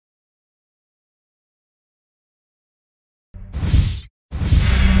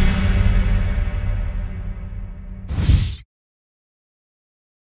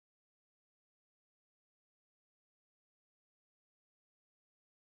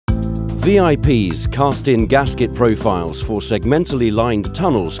VIP's cast-in gasket profiles for segmentally lined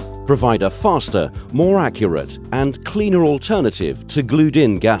tunnels provide a faster, more accurate and cleaner alternative to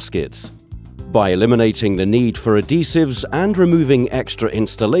glued-in gaskets. By eliminating the need for adhesives and removing extra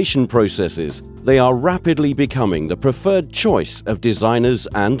installation processes, they are rapidly becoming the preferred choice of designers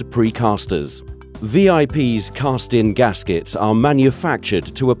and precasters. VIP's cast-in gaskets are manufactured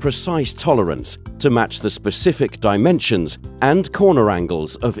to a precise tolerance to match the specific dimensions and corner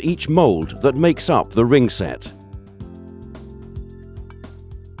angles of each mold that makes up the ring set.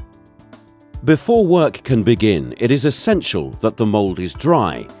 Before work can begin, it is essential that the mold is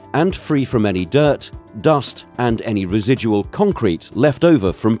dry and free from any dirt, dust and any residual concrete left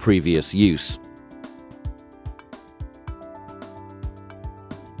over from previous use.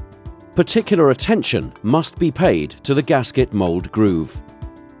 Particular attention must be paid to the gasket mold groove.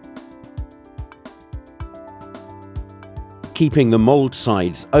 Keeping the mold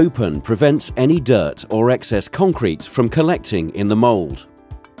sides open prevents any dirt or excess concrete from collecting in the mold.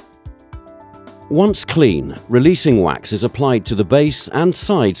 Once clean, releasing wax is applied to the base and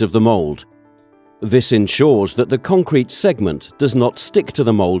sides of the mold. This ensures that the concrete segment does not stick to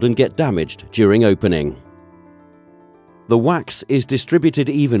the mold and get damaged during opening. The wax is distributed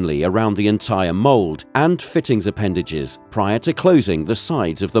evenly around the entire mold and fittings appendages prior to closing the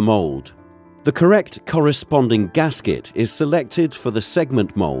sides of the mold. The correct corresponding gasket is selected for the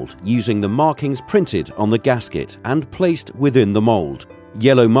segment mold using the markings printed on the gasket and placed within the mold.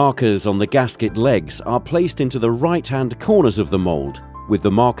 Yellow markers on the gasket legs are placed into the right-hand corners of the mold, with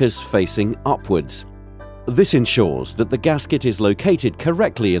the markers facing upwards. This ensures that the gasket is located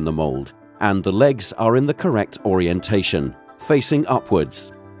correctly in the mold and the legs are in the correct orientation, facing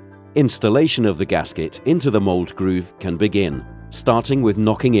upwards. Installation of the gasket into the mold groove can begin, starting with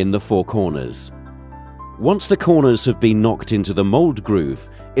knocking in the 4 corners. Once the corners have been knocked into the mold groove,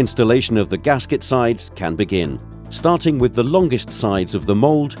 installation of the gasket sides can begin, starting with the longest sides of the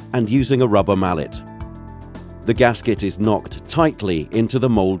mold and using a rubber mallet. The gasket is knocked tightly into the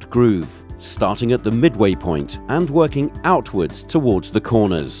mold groove, starting at the midway point and working outwards towards the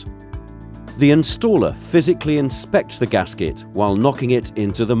corners. The installer physically inspects the gasket while knocking it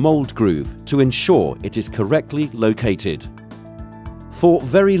into the mold groove to ensure it is correctly located. For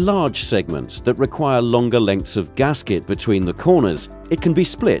very large segments that require longer lengths of gasket between the corners, it can be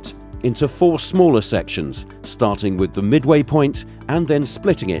split into 4 smaller sections, starting with the midway point and then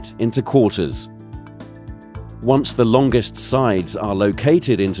splitting it into quarters. Once the longest sides are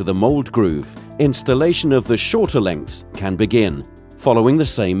located into the mold groove, installation of the shorter lengths can begin, following the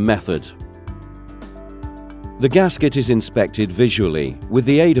same method. The gasket is inspected visually with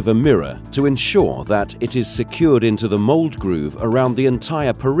the aid of a mirror to ensure that it is secured into the mold groove around the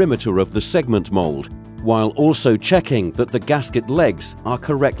entire perimeter of the segment mold, while also checking that the gasket legs are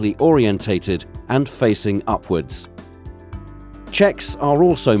correctly orientated and facing upwards. Checks are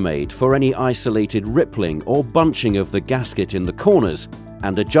also made for any isolated rippling or bunching of the gasket in the corners,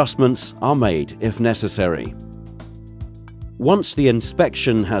 and adjustments are made if necessary. Once the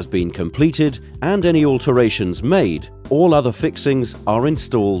inspection has been completed and any alterations made, all other fixings are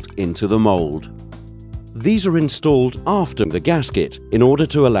installed into the mold. These are installed after the gasket in order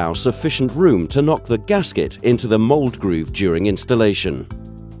to allow sufficient room to knock the gasket into the mold groove during installation.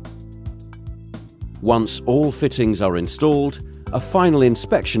 Once all fittings are installed, a final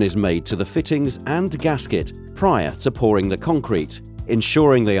inspection is made to the fittings and gasket prior to pouring the concrete,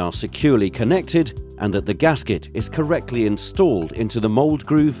 ensuring they are securely connected and that the gasket is correctly installed into the mold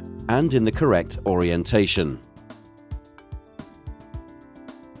groove and in the correct orientation.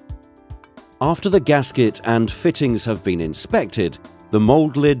 After the gasket and fittings have been inspected, the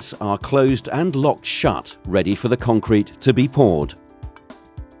mold lids are closed and locked shut, ready for the concrete to be poured.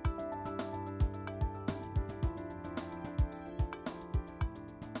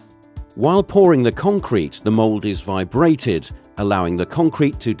 While pouring the concrete, the mold is vibrated, allowing the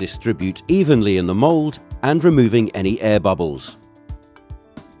concrete to distribute evenly in the mold and removing any air bubbles.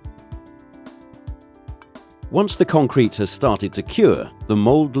 Once the concrete has started to cure, the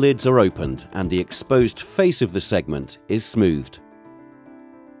mold lids are opened and the exposed face of the segment is smoothed.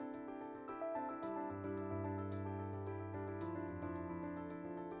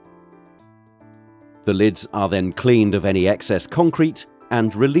 The lids are then cleaned of any excess concrete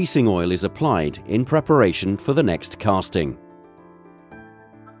and releasing oil is applied in preparation for the next casting.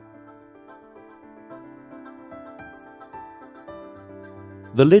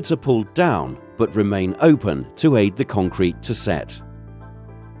 The lids are pulled down but remain open to aid the concrete to set.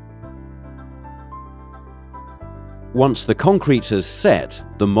 Once the concrete has set,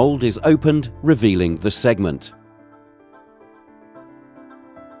 the mold is opened, revealing the segment.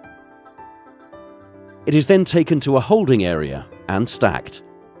 It is then taken to a holding area and stacked.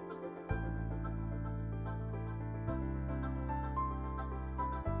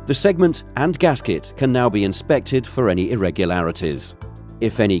 The segment and gasket can now be inspected for any irregularities.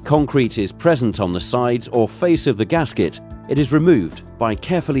 If any concrete is present on the sides or face of the gasket, it is removed by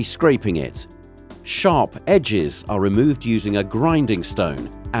carefully scraping it. Sharp edges are removed using a grinding stone,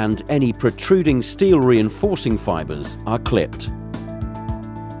 and any protruding steel reinforcing fibers are clipped.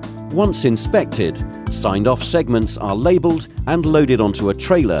 Once inspected, signed-off segments are labelled and loaded onto a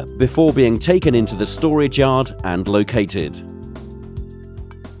trailer before being taken into the storage yard and located.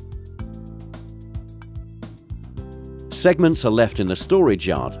 Segments are left in the storage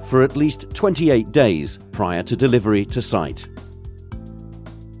yard for at least 28 days prior to delivery to site.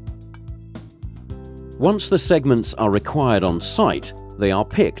 Once the segments are required on site, they are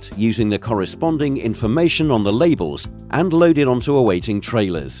picked using the corresponding information on the labels and loaded onto awaiting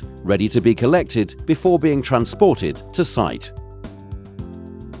trailers, ready to be collected before being transported to site.